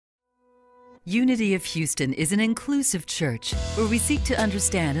Unity of Houston is an inclusive church where we seek to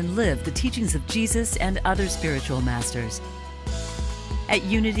understand and live the teachings of Jesus and other spiritual masters. At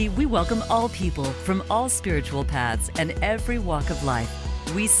Unity, we welcome all people from all spiritual paths and every walk of life.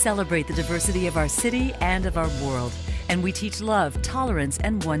 We celebrate the diversity of our city and of our world, and we teach love, tolerance,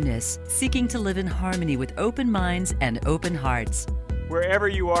 and oneness, seeking to live in harmony with open minds and open hearts. Wherever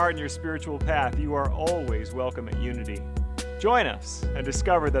you are in your spiritual path, you are always welcome at Unity. Join us and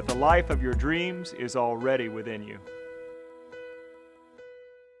discover that the life of your dreams is already within you.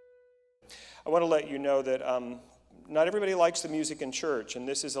 I want to let you know that not everybody likes the music in church, and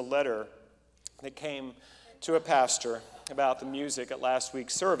this is a letter that came to a pastor about the music at last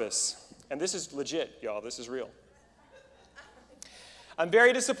week's service. And this is legit, y'all. This is real. I'm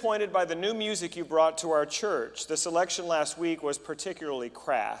very disappointed by the new music you brought to our church. The selection last week was particularly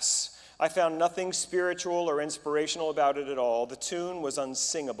crass. I found nothing spiritual or inspirational about it at all. The tune was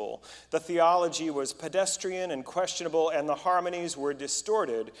unsingable. The theology was pedestrian and questionable, and the harmonies were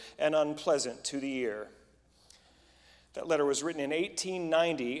distorted and unpleasant to the ear. That letter was written in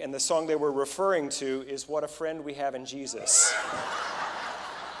 1890, and the song they were referring to is What a Friend We Have in Jesus.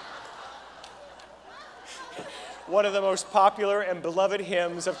 One of the most popular and beloved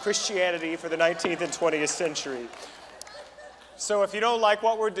hymns of Christianity for the 19th and 20th century. So if you don't like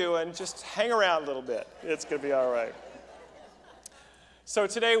what we're doing, just hang around a little bit. It's going to be all right. So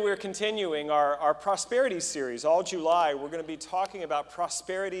today we're continuing our prosperity series. All July we're going to be talking about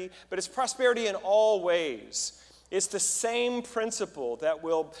prosperity, but it's prosperity in all ways. It's the same principle that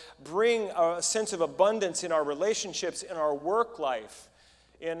will bring a sense of abundance in our relationships, in our work life,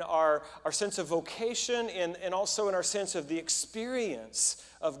 in our sense of vocation, and also in our sense of the experience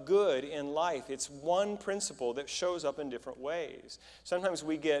of good in life. It's one principle that shows up in different ways. Sometimes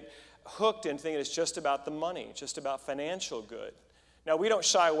we get hooked in thinking it's just about the money, just about financial good. Now, we don't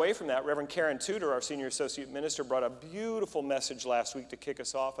shy away from that. Reverend Karen Tudor, our Senior Associate Minister, brought a beautiful message last week to kick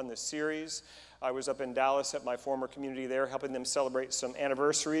us off on this series. I was up in Dallas at my former community there, helping them celebrate some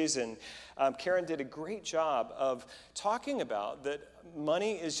anniversaries, and Karen did a great job of talking about that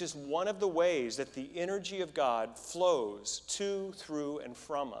money is just one of the ways that the energy of God flows to, through, and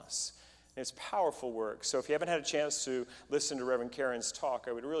from us. And it's powerful work. So if you haven't had a chance to listen to Reverend Karen's talk,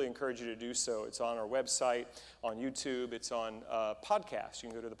 I would really encourage you to do so. It's on our website, on YouTube, it's on podcast. You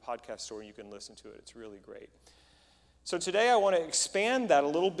can go to the podcast store and you can listen to it. It's really great. So today I want to expand that a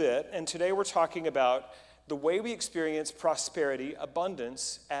little bit, and today we're talking about the way we experience prosperity,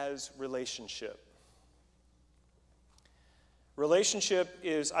 abundance, as relationship. Relationship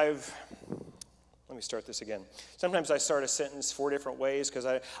is, let me start this again. Sometimes I start a sentence 4 different ways because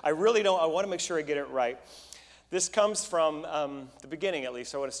I really don't, I want to make sure I get it right. This comes from the beginning, at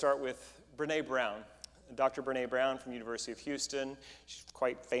least. I want to start with Brene Brown. Dr. Brene Brown from University of Houston. She's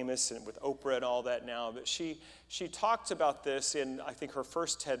quite famous and with Oprah and all that now, but she talked about this in, I think, her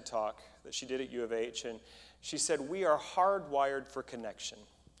first TED Talk that she did at U of H, and she said, "We are hardwired for connection."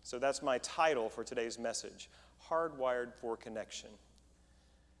 So that's my title for today's message, Hardwired for Connection.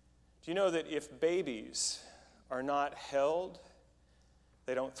 Do you know that if babies are not held,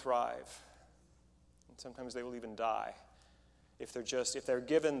 they don't thrive? And sometimes they will even die if they're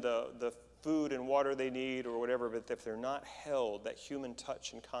given the food and water they need or whatever, but if they're not held, that human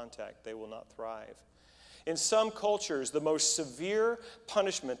touch and contact, they will not thrive. In some cultures, the most severe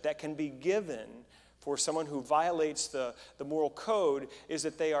punishment that can be given for someone who violates the moral code is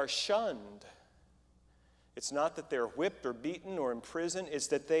that they are shunned. It's not that they're whipped or beaten or imprisoned, it's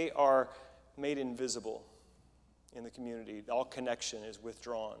that they are made invisible in the community. All connection is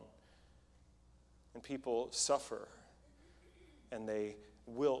withdrawn. And people suffer, and they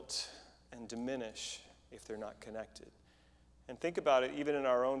wilt and diminish if they're not connected. And think about it even in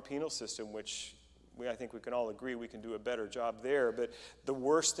our own penal system, which I think we can all agree we can do a better job there, but the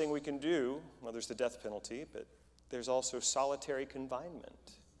worst thing we can do, well, there's the death penalty, but there's also solitary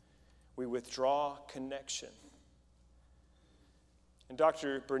confinement. We withdraw connection. And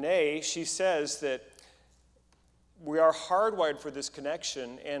Dr. Brene, she says that we are hardwired for this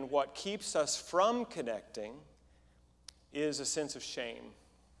connection, and what keeps us from connecting is a sense of shame.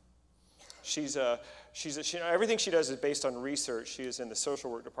 Everything she does is based on research. She is in the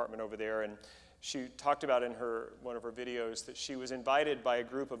social work department over there, and she talked about in one of her videos that she was invited by a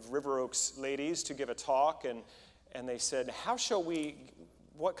group of River Oaks ladies to give a talk, and they said,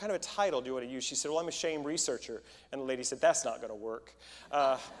 what kind of a title do you want to use? She said, well, I'm a shame researcher. And the lady said, that's not going to work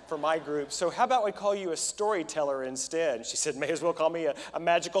for my group. So how about we call you a storyteller instead? And she said, may as well call me a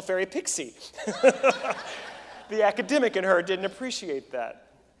magical fairy pixie. The academic in her didn't appreciate that.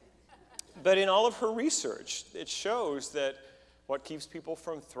 But in all of her research, it shows that What keeps people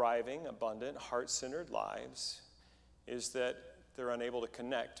from thriving, abundant, heart-centered lives is that they're unable to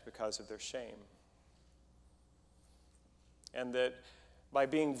connect because of their shame. And that by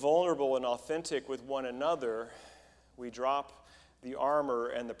being vulnerable and authentic with one another, we drop the armor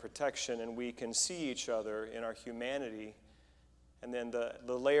and the protection, and we can see each other in our humanity. And then the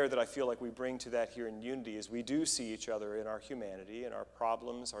layer that I feel like we bring to that here in Unity is we do see each other in our humanity, in our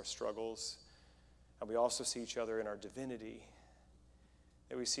problems, our struggles, and we also see each other in our divinity.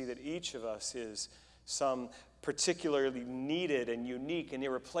 That we see that each of us is some particularly needed and unique and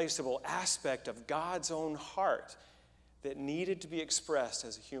irreplaceable aspect of God's own heart that needed to be expressed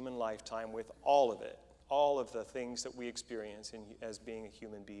as a human lifetime with all of it, all of the things that we experience as being a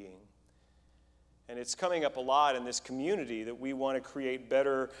human being. And it's coming up a lot in this community that we want to create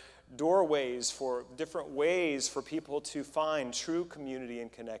better doorways for different ways for people to find true community and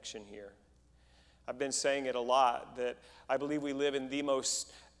connection here. I've been saying it a lot that I believe we live in the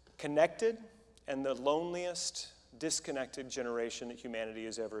most connected and the loneliest, disconnected generation that humanity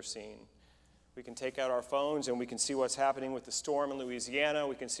has ever seen. We can take out our phones and we can see what's happening with the storm in Louisiana.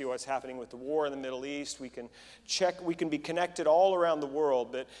 We can see what's happening with the war in the Middle East. We can be connected all around the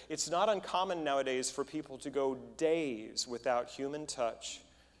world, but it's not uncommon nowadays for people to go days without human touch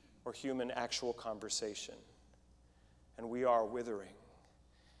or human actual conversation. And we are withering.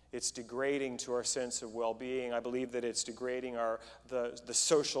 It's degrading to our sense of well-being. I believe that it's degrading the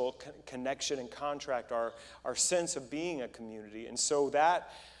social connection and contract, our sense of being a community. And so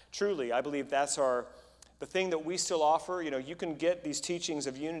that, truly, I believe that's the thing that we still offer. You know, you can get these teachings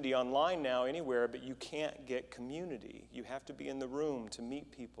of unity online now anywhere, but you can't get community. You have to be in the room to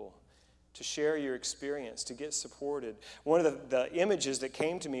meet people, to share your experience, to get supported. One of the images that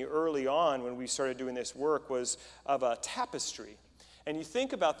came to me early on when we started doing this work was of a tapestry. And you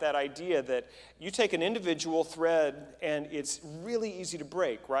think about that idea that you take an individual thread and it's really easy to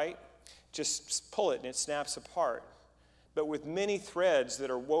break, right? Just pull it and it snaps apart. But with many threads that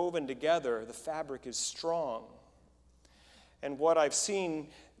are woven together, the fabric is strong. And what I've seen,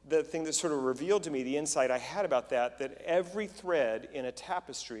 the thing that sort of revealed to me, the insight I had about that every thread in a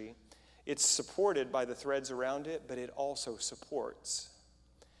tapestry, it's supported by the threads around it, but it also supports.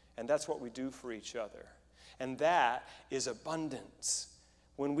 And that's what we do for each other. And that is abundance.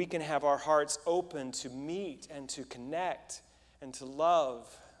 When we can have our hearts open to meet and to connect and to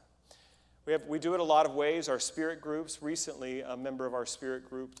love. We do it a lot of ways. Our spirit groups, recently a member of our spirit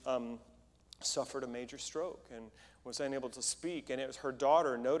group suffered a major stroke and was unable to speak. And it was her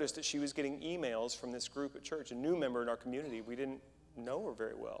daughter noticed that she was getting emails from this group at church, a new member in our community. We didn't know her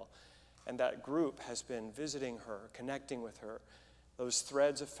very well. And that group has been visiting her, connecting with her. Those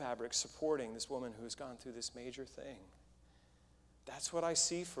threads of fabric supporting this woman who has gone through this major thing. That's what I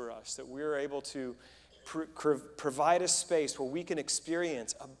see for us, that we're able to provide a space where we can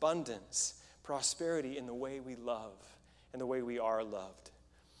experience abundance, prosperity in the way we love and the way we are loved.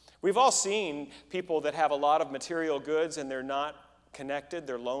 We've all seen people that have a lot of material goods and they're not connected,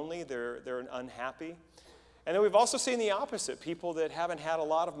 they're lonely, they're unhappy. And then we've also seen the opposite, people that haven't had a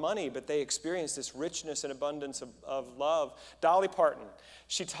lot of money, but they experience this richness and abundance of love. Dolly Parton,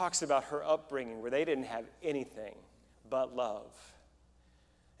 she talks about her upbringing where they didn't have anything but love.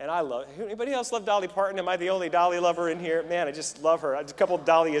 And I love, anybody else love Dolly Parton? Am I the only Dolly lover in here? Man, I just love her. A couple of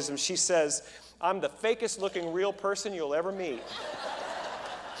Dollyisms. She says, I'm the fakest looking real person you'll ever meet.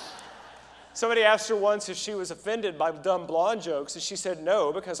 Somebody asked her once if she was offended by dumb blonde jokes, and she said,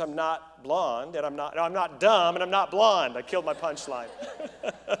 no, because I'm not blonde, and I'm not dumb, and I'm not blonde. I killed my punchline.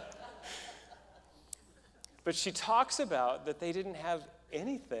 But she talks about that they didn't have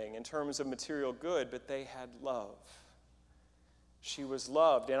anything in terms of material good, but they had love. She was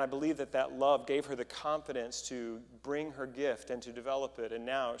loved, and I believe that love gave her the confidence to bring her gift and to develop it, and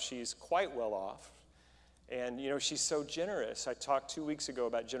now she's quite well off. And, you know, she's so generous. I talked 2 weeks ago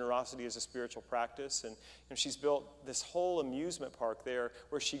about generosity as a spiritual practice, and she's built this whole amusement park there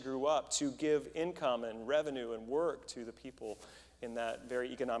where she grew up to give income and revenue and work to the people in that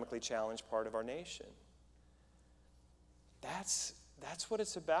very economically challenged part of our nation. That's what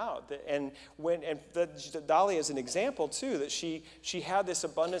it's about. And Dolly is an example, too, that she had this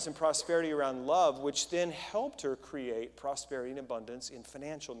abundance and prosperity around love, which then helped her create prosperity and abundance in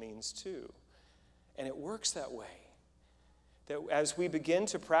financial means, too. And it works that way. That as we begin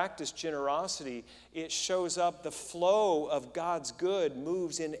to practice generosity, it shows up, the flow of God's good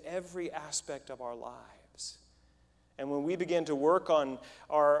moves in every aspect of our lives. And when we begin to work on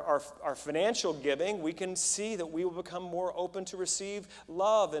our financial giving, we can see that we will become more open to receive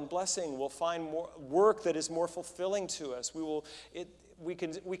love and blessing. We'll find more work that is more fulfilling to us. we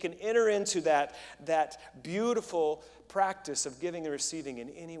can enter into that beautiful practice of giving and receiving in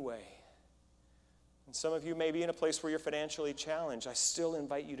any way. And some of you may be in a place where you're financially challenged. I still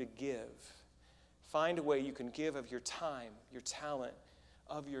invite you to give. Find a way you can give of your time, your talent,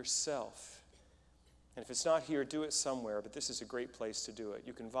 of yourself. And if it's not here, do it somewhere, but this is a great place to do it.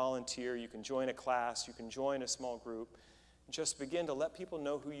 You can volunteer, you can join a class, you can join a small group. Just begin to let people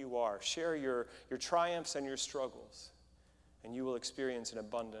know who you are. Share your triumphs and your struggles, and you will experience an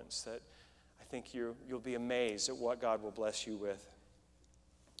abundance that I think you'll be amazed at what God will bless you with.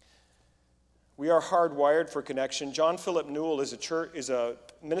 We are hardwired for connection. John Philip Newell is a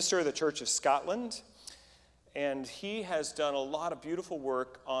minister of the Church of Scotland, and he has done a lot of beautiful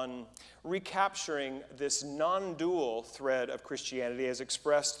work on recapturing this non-dual thread of Christianity as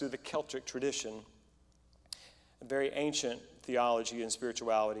expressed through the Celtic tradition, a very ancient theology and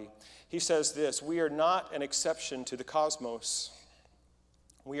spirituality. He says this: we are not an exception to the cosmos.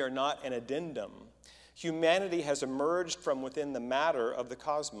 We are not an addendum. Humanity has emerged from within the matter of the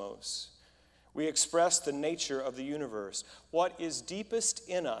cosmos. We express the nature of the universe. What is deepest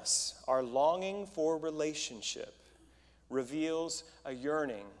in us, our longing for relationship, reveals a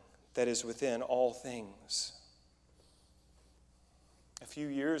yearning that is within all things. A few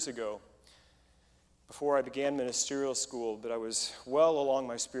years ago, before I began ministerial school, but I was well along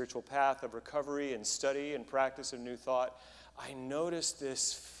my spiritual path of recovery and study and practice of new thought, I noticed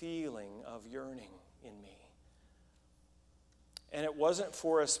this feeling of yearning in me. And it wasn't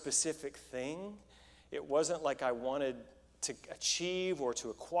for a specific thing. It wasn't like I wanted to achieve or to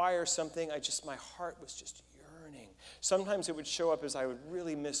acquire something. My heart was just yearning. Sometimes it would show up as I would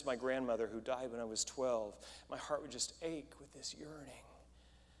really miss my grandmother who died when I was 12. My heart would just ache with this yearning.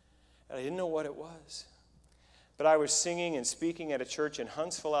 And I didn't know what it was. But I was singing and speaking at a church in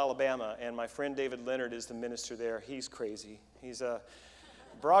Huntsville, Alabama, and my friend David Leonard is the minister there. He's crazy. He's a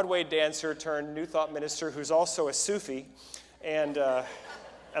Broadway dancer turned New Thought minister who's also a Sufi. And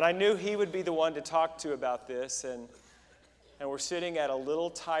I knew he would be the one to talk to about this. And we're sitting at a little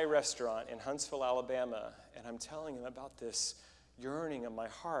Thai restaurant in Huntsville, Alabama, and I'm telling him about this yearning of my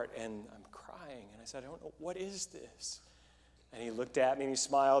heart, and I'm crying. And I said, I don't know, what is this? And he looked at me and he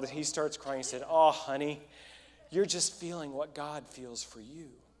smiled, and he starts crying. He said, oh, honey, you're just feeling what God feels for you.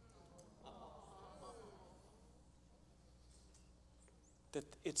 That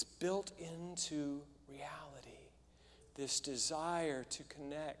it's built into reality. This desire to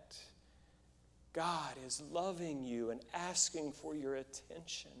connect. God is loving you and asking for your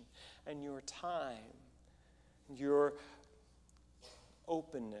attention and your time, your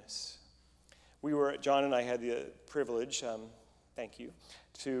openness. John and I had the privilege, thank you,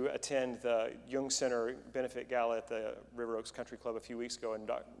 to attend the Jung Center benefit gala at the River Oaks Country Club a few weeks ago, and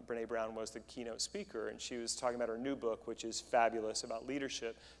Brene Brown was the keynote speaker, and she was talking about her new book, which is fabulous, about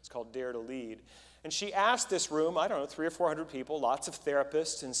leadership. It's called Dare to Lead. And she asked this room, 300 or 400 people, lots of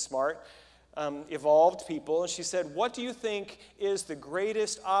therapists and smart, evolved people, and she said, what do you think is the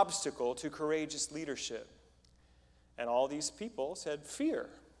greatest obstacle to courageous leadership? And all these people said, fear.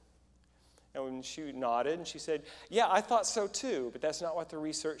 And when she nodded, and she said, yeah, I thought so too, but that's not what the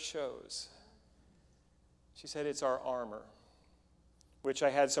research shows. She said, it's our armor, which I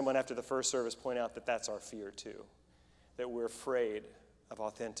had someone after the first service point out that that's our fear too, that we're afraid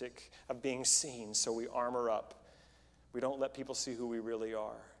of being seen, so we armor up. We don't let people see who we really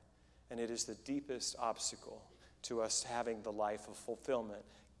are. And it is the deepest obstacle to us having the life of fulfillment,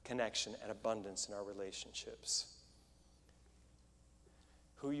 connection, and abundance in our relationships.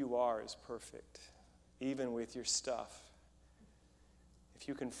 Who you are is perfect, even with your stuff. If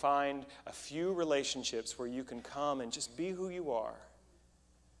you can find a few relationships where you can come and just be who you are.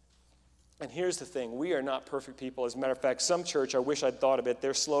 And here's the thing, we are not perfect people. As a matter of fact, some church, I wish I'd thought of it,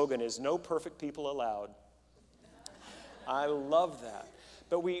 their slogan is, no perfect people allowed. I love that.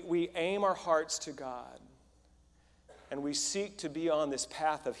 But we aim our hearts to God, and we seek to be on this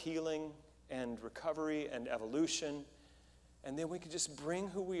path of healing and recovery and evolution, and then we can just bring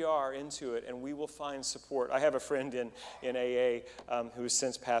who we are into it, and we will find support. I have a friend in AA who has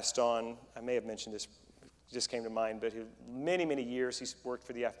since passed on. I may have mentioned this, just came to mind, but many, many years he's worked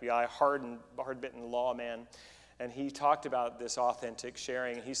for the FBI, hard-bitten lawman, and he talked about this authentic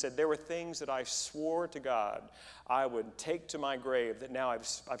sharing. He said, there were things that I swore to God I would take to my grave that now I've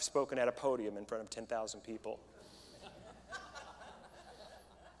spoken at a podium in front of 10,000 people.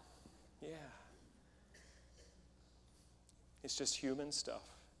 Yeah. It's just human stuff.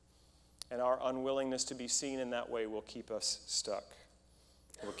 And our unwillingness to be seen in that way will keep us stuck.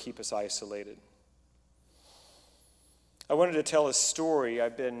 It will keep us isolated. I wanted to tell a story.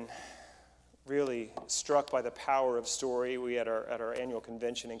 I've been really struck by the power of story. We at our annual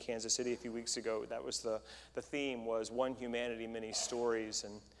convention in Kansas City a few weeks ago, that was the theme was One Humanity, Many Stories.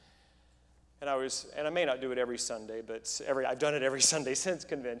 And I may not do it every Sunday, but I've done it every Sunday since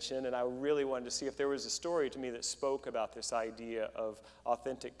convention, and I really wanted to see if there was a story to me that spoke about this idea of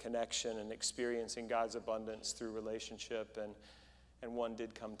authentic connection and experiencing God's abundance through relationship, and one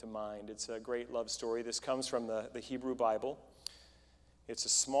did come to mind. It's a great love story. This comes from the Hebrew Bible. It's a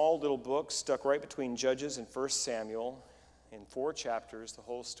small little book stuck right between Judges and 1 Samuel in 4 chapters, the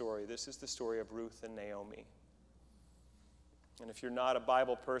whole story. This is the story of Ruth and Naomi. And if you're not a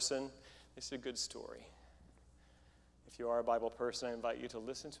Bible person, this is a good story. If you are a Bible person, I invite you to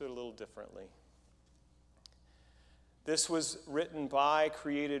listen to it a little differently. This was written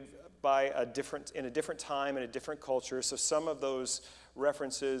created by in a different time, in a different culture, so some of those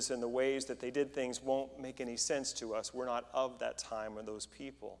references and the ways that they did things won't make any sense to us. We're not of that time or those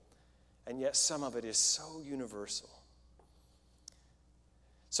people. And yet some of it is so universal.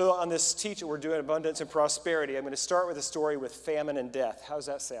 So on this teaching, we're doing abundance and prosperity. I'm going to start with a story with famine and death. How's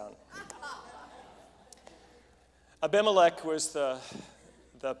that sound? Abimelech was the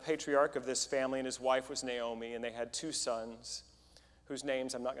patriarch of this family, and his wife was Naomi, and they had 2 sons, whose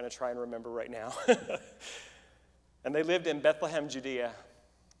names I'm not going to try and remember right now. And they lived in Bethlehem, Judea.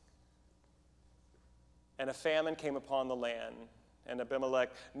 And a famine came upon the land, and Abimelech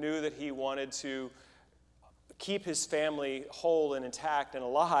knew that he wanted to keep his family whole and intact and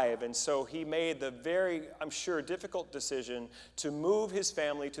alive. And so he made the very, I'm sure, difficult decision to move his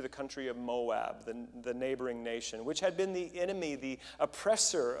family to the country of Moab, the neighboring nation, which had been the enemy, the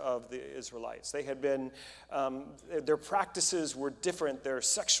oppressor of the Israelites. They had been, their practices were different. Their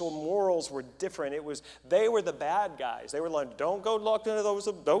sexual morals were different. They were the bad guys. They were like, don't go look into those,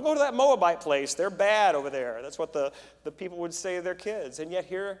 don't go to that Moabite place. They're bad over there. That's what the people would say to their kids. And yet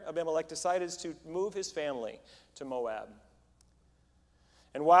here Abimelech decided to move his family to Moab.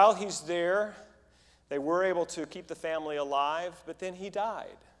 And while he's there, they were able to keep the family alive, but then he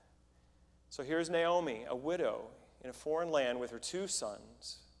died. So here's Naomi, a widow in a foreign land with her 2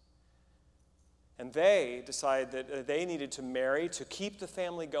 sons. And they decided that they needed to marry to keep the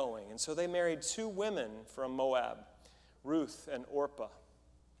family going. And so they married 2 women from Moab, Ruth and Orpah.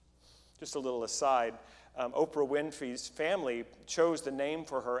 Just a little aside, Oprah Winfrey's family chose the name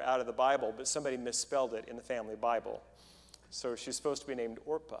for her out of the Bible, but somebody misspelled it in the family Bible. So she's supposed to be named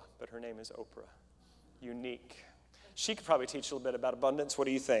Orpah, but her name is Oprah. Unique. She could probably teach a little bit about abundance. What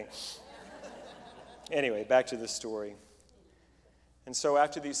do you think? Anyway, back to the story. And so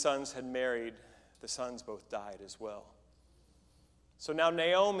after these sons had married, the sons both died as well. So now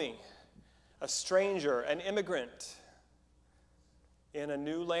Naomi, a stranger, an immigrant in a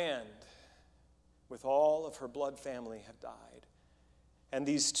new land, with all of her blood family have died. And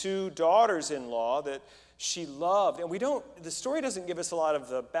these 2 daughters-in-law that she loved, and the story doesn't give us a lot of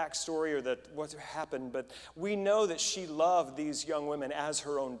the backstory or what happened, but we know that she loved these young women as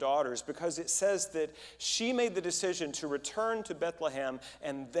her own daughters because it says that she made the decision to return to Bethlehem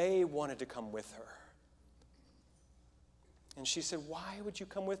and they wanted to come with her. And she said, why would you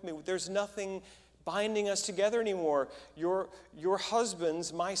come with me? There's nothing binding us together anymore. Your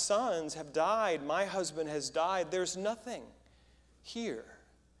husbands, my sons, have died. My husband has died. There's nothing here.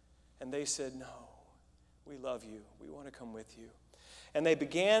 And they said, no, we love you. We want to come with you. And they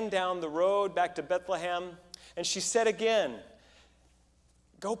began down the road back to Bethlehem. And she said again,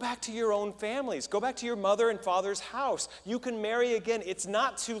 go back to your own families. Go back to your mother and father's house. You can marry again. It's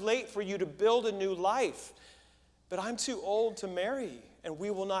not too late for you to build a new life. But I'm too old to marry. And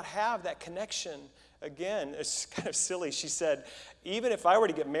we will not have that connection again. It's kind of silly. She said, even if I were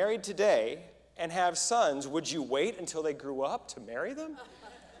to get married today and have sons, would you wait until they grew up to marry them?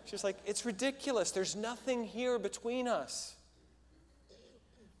 She's like, it's ridiculous. There's nothing here between us.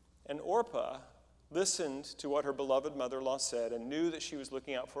 And Orpah listened to what her beloved mother-in-law said and knew that she was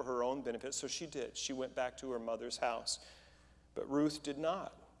looking out for her own benefit, so she did. She went back to her mother's house. But Ruth did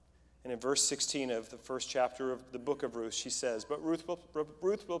not. And in verse 16 of the first chapter of the book of Ruth, she says, but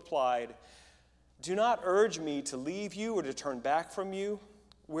Ruth replied, do not urge me to leave you or to turn back from you.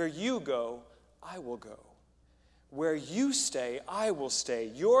 Where you go, I will go. Where you stay, I will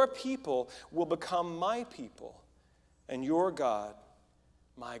stay. Your people will become my people, and your God,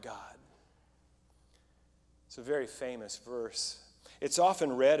 my God. It's a very famous verse. It's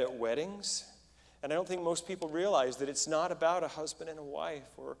often read at weddings. And I don't think most people realize that it's not about a husband and a wife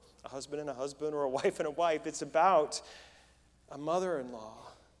or a husband and a husband or a wife and a wife. It's about a mother-in-law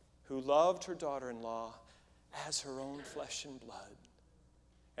who loved her daughter-in-law as her own flesh and blood.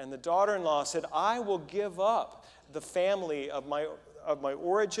 And the daughter-in-law said, I will give up the family of of my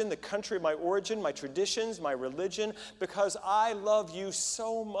origin, the country of my origin, my traditions, my religion, because I love you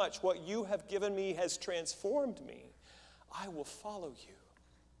so much. What you have given me has transformed me. I will follow you.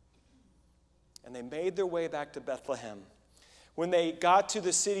 And they made their way back to Bethlehem. When they got to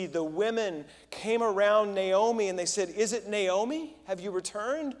the city, the women came around Naomi and they said, "Is it Naomi? Have you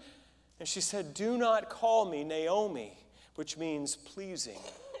returned?" And she said, "Do not call me Naomi," which means pleasing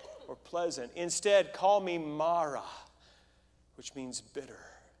or pleasant. Instead, call me Mara, which means bitter.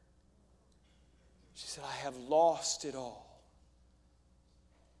 She said, "I have lost it all."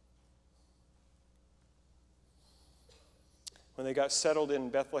 When they got settled in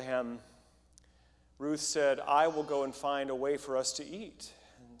Bethlehem, Ruth said, "I will go and find a way for us to eat."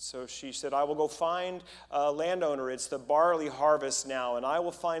 And so she said, "I will go find a landowner. It's the barley harvest now, and I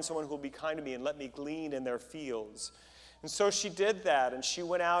will find someone who will be kind to me and let me glean in their fields." And so she did that, and she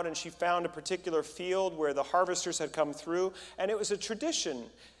went out and she found a particular field where the harvesters had come through, and it was a tradition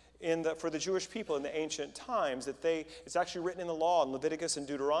for the Jewish people in the ancient times that it's actually written in the law in Leviticus and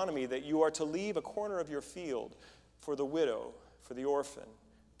Deuteronomy that you are to leave a corner of your field for the widow, for the orphan,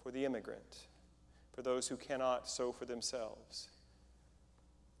 for the immigrant, for those who cannot sow for themselves.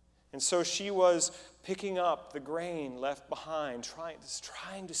 And so she was picking up the grain left behind,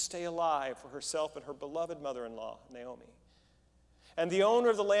 trying to stay alive for herself and her beloved mother-in-law, Naomi. And the owner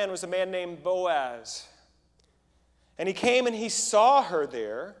of the land was a man named Boaz. And he came and he saw her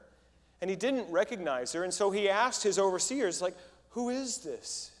there, and he didn't recognize her. And so he asked his overseers, like, "Who is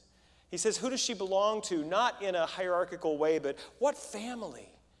this?" He says, "Who does she belong to?" Not in a hierarchical way, but what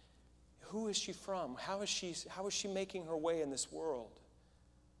family? Who is she from? How is she making her way in this world?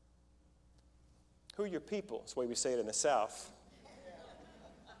 Who are your people? That's the way we say it in the South.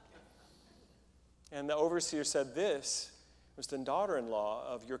 And the overseer said, "This was the daughter-in-law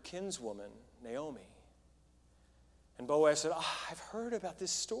of your kinswoman, Naomi." And Boaz said, "I've heard about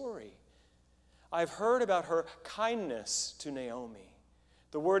this story. I've heard about her kindness to Naomi."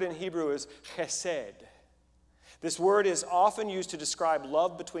 The word in Hebrew is chesed. This word is often used to describe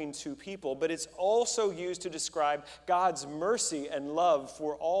love between two people, but it's also used to describe God's mercy and love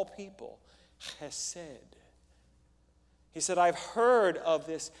for all people. Chesed. He said, "I've heard of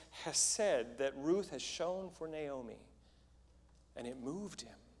this chesed that Ruth has shown for Naomi." And it moved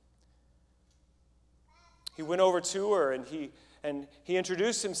him. He went over to her and he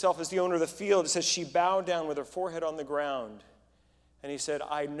introduced himself as the owner of the field. It says she bowed down with her forehead on the ground. And he said,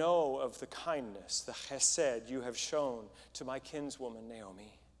 "I know of the kindness, the chesed you have shown to my kinswoman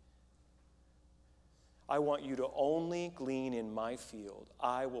Naomi. I want you to only glean in my field.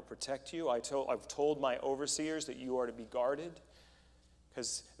 I will protect you. I've told my overseers that you are to be guarded,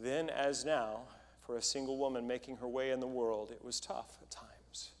 because then as now, for a single woman making her way in the world, it was tough at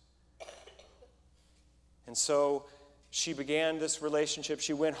times." And so she began this relationship.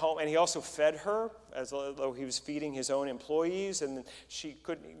 She went home, and he also fed her as though he was feeding his own employees. And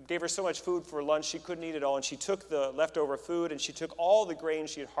gave her so much food for lunch, she couldn't eat it all. And she took the leftover food, and she took all the grain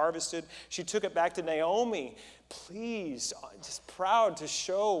she had harvested. She took it back to Naomi, pleased, just proud to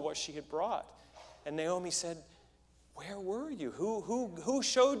show what she had brought. And Naomi said, "Where were you? Who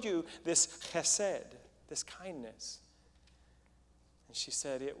showed you this chesed, this kindness?" And she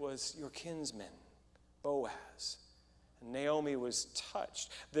said, "It was your kinsman, Boaz." And Naomi was touched.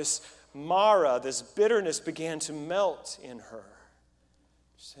 This Mara, this bitterness began to melt in her.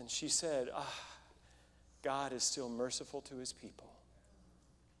 And she said, God is still merciful to his people.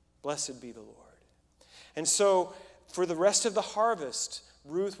 Blessed be the Lord. And so for the rest of the harvest,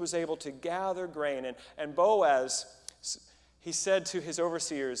 Ruth was able to gather grain. And Boaz, he said to his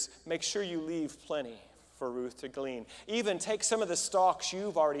overseers, "Make sure you leave plenty for Ruth to glean. Even take some of the stalks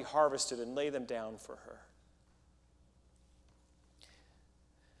you've already harvested and lay them down for her."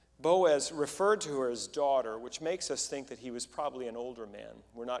 Boaz referred to her as daughter, which makes us think that he was probably an older man.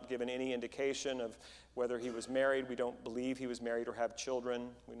 We're not given any indication of whether he was married. We don't believe he was married or have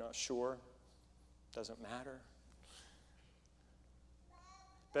children. We're not sure. Doesn't matter.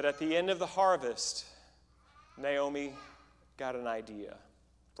 But at the end of the harvest, Naomi got an idea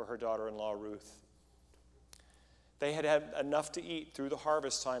for her daughter-in-law, Ruth. They had had enough to eat through the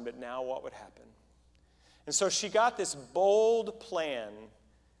harvest time, but now what would happen? And so she got this bold plan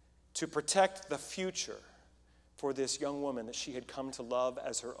to protect the future for this young woman that she had come to love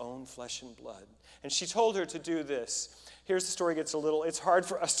as her own flesh and blood. And she told her to do this. Here's the story gets it's hard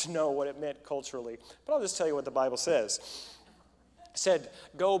for us to know what it meant culturally, but I'll just tell you what the Bible says. It said,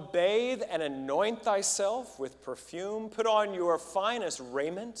 "Go bathe and anoint thyself with perfume, put on your finest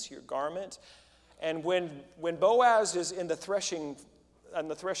raiment, your garment, and when Boaz is in the threshing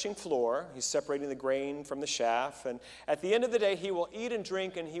the threshing floor. He's separating the grain from the chaff. And at the end of the day, he will eat and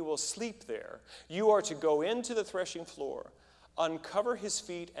drink and he will sleep there. You are to go into the threshing floor, uncover his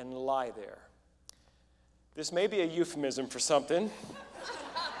feet, and lie there. This may be a euphemism for something.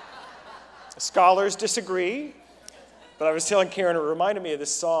 Scholars disagree. But I was telling Karen, it reminded me of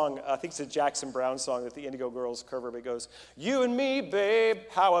this song, I think it's a Jackson Browne song that the Indigo Girls cover, but it goes, "You and me, babe,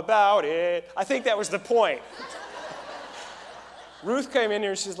 how about it?" I think that was the point. Ruth came in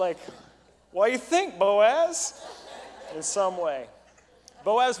here and she's like, "What do you think, Boaz?" In some way.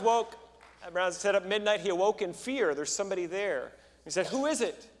 Boaz woke, around said at midnight, he awoke in fear. There's somebody there. He said, "Who is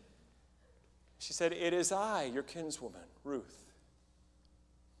it?" She said, "It is I, your kinswoman, Ruth."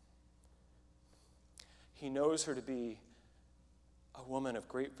 He knows her to be a woman of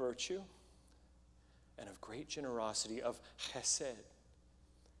great virtue and of great generosity, of chesed.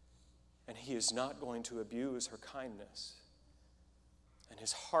 And he is not going to abuse her kindness. And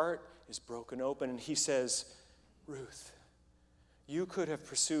his heart is broken open, and he says, "Ruth, you could have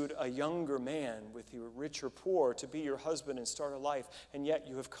pursued a younger man with you, rich or poor, to be your husband and start a life, and yet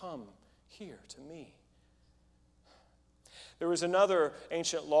you have come here to me." There was another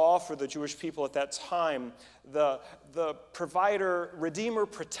ancient law for the Jewish people at that time, the provider, redeemer,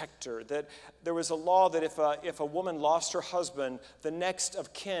 protector, that there was a law that if a woman lost her husband, the next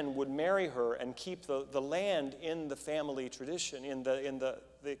of kin would marry her and keep the land in the family tradition,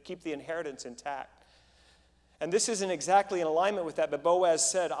 keep the inheritance intact. And this isn't exactly in alignment with that, but Boaz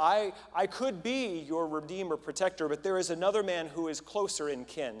said, I could be your redeemer, protector, but there is another man who is closer in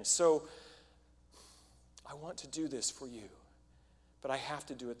kin. So I want to do this for you, but I have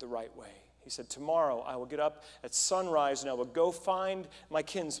to do it the right way. He said, "Tomorrow I will get up at sunrise and I will go find my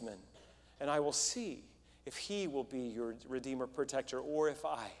kinsman, and I will see if he will be your redeemer, protector, or if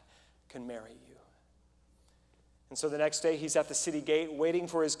I can marry you." And so the next day he's at the city gate waiting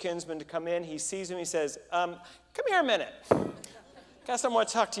for his kinsman to come in. He sees him. He says, "Come here a minute. Got something I want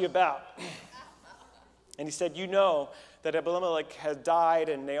to talk to you about." And he said, "You know that Abimelech had died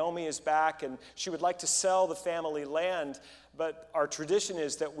and Naomi is back and she would like to sell the family land, but our tradition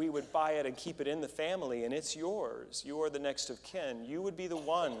is that we would buy it and keep it in the family, and it's yours. You are the next of kin. You would be the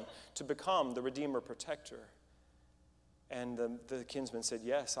one to become the redeemer, protector." And the kinsman said,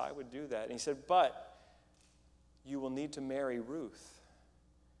 "Yes, I would do that." And he said, "But you will need to marry Ruth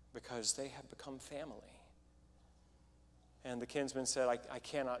because they have become family." And the kinsman said, I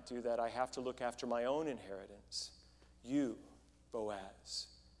cannot do that. I have to look after my own inheritance. You, Boaz,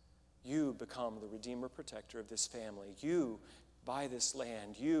 you become the redeemer, protector of this family. You buy this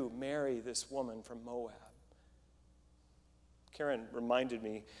land. You marry this woman from Moab. Karen reminded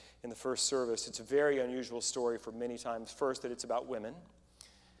me in the first service, it's a very unusual story for many times. First, that it's about women.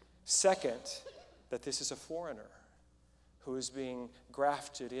 Second, that this is a foreigner who is being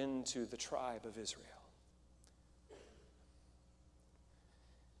grafted into the tribe of Israel.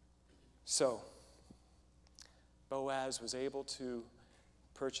 So, Boaz was able to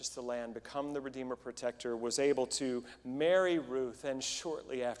purchase the land, become the redeemer, protector, was able to marry Ruth, and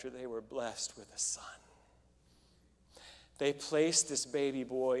shortly after they were blessed with a son. They placed this baby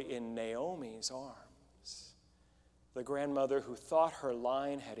boy in Naomi's arms, the grandmother who thought her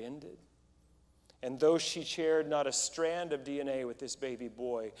line had ended. And though she shared not a strand of DNA with this baby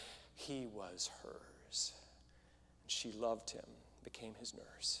boy, he was hers. She loved him, became his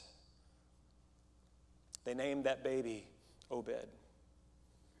nurse. They named that baby Obed.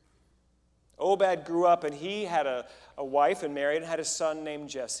 Obed grew up and he had a wife and married and had a son named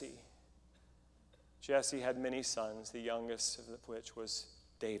Jesse. Jesse had many sons, the youngest of which was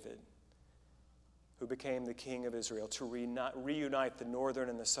David, who became the king of Israel to reunite the northern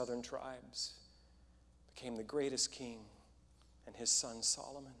and the southern tribes. Became the greatest king, and his son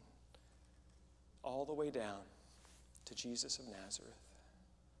Solomon, all the way down to Jesus of Nazareth.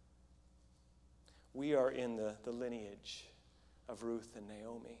 We are in the lineage of Ruth and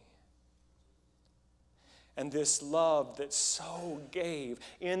Naomi. And this love that so gave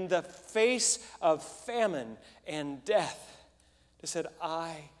in the face of famine and death, they said,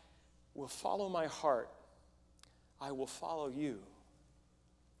 I will follow my heart. I will follow you.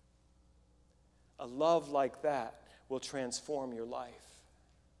 A love like that will transform your life.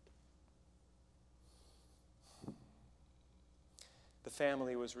 The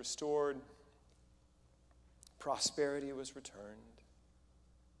family was restored. Prosperity was returned.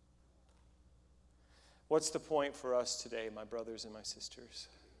 What's the point for us today, my brothers and my sisters?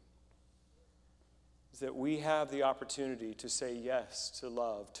 Is that we have the opportunity to say yes to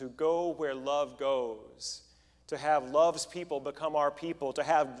love, to go where love goes, to have love's people become our people, to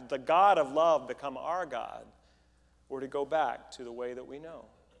have the God of love become our God. or to go back to the way that we know.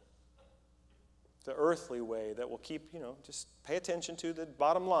 The earthly way that will keep, just pay attention to the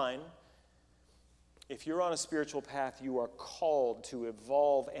bottom line. If you're on a spiritual path, you are called to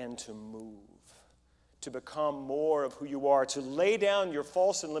evolve and to move, to become more of who you are, to lay down your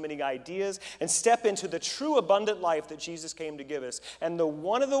false and limiting ideas and step into the true abundant life that Jesus came to give us. And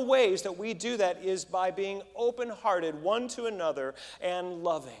one of the ways that we do that is by being open-hearted one to another and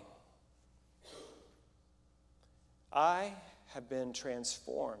loving. I have been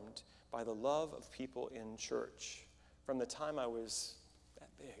transformed by the love of people in church from the time I was that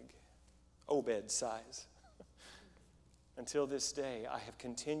big, Obed size. Until this day, I have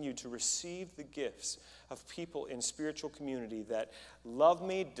continued to receive the gifts of people in spiritual community that love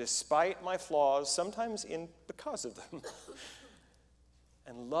me despite my flaws, sometimes because of them,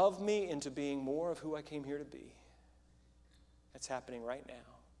 and love me into being more of who I came here to be. That's happening right now.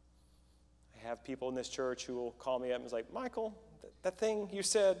 I have people in this church who will call me up and is like, Michael, that thing you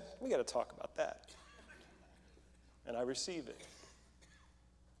said, we got to talk about that. And I receive it.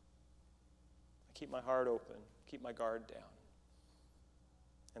 I keep my heart open, keep my guard down.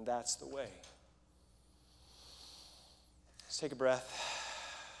 And that's the way. Let's take a breath.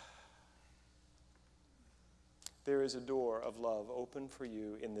 There is a door of love open for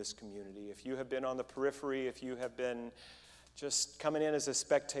you in this community. If you have been on the periphery, if you have been just coming in as a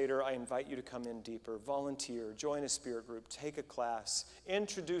spectator, I invite you to come in deeper. Volunteer, join a spirit group, take a class,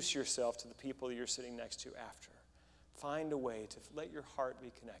 introduce yourself to the people that you're sitting next to after. Find a way to let your heart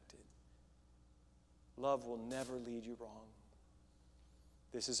be connected. Love will never lead you wrong.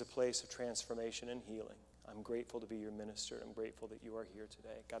 This is a place of transformation and healing. I'm grateful to be your minister. I'm grateful that you are here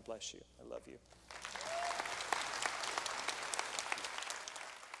today. God bless you. I love you.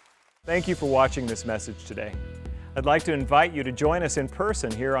 Thank you for watching this message today. I'd like to invite you to join us in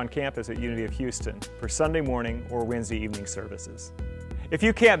person here on campus at Unity of Houston for Sunday morning or Wednesday evening services. If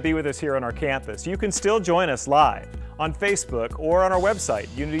you can't be with us here on our campus, you can still join us live on Facebook or on our website,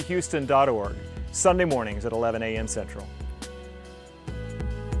 unityhouston.org, Sunday mornings at 11 a.m. Central.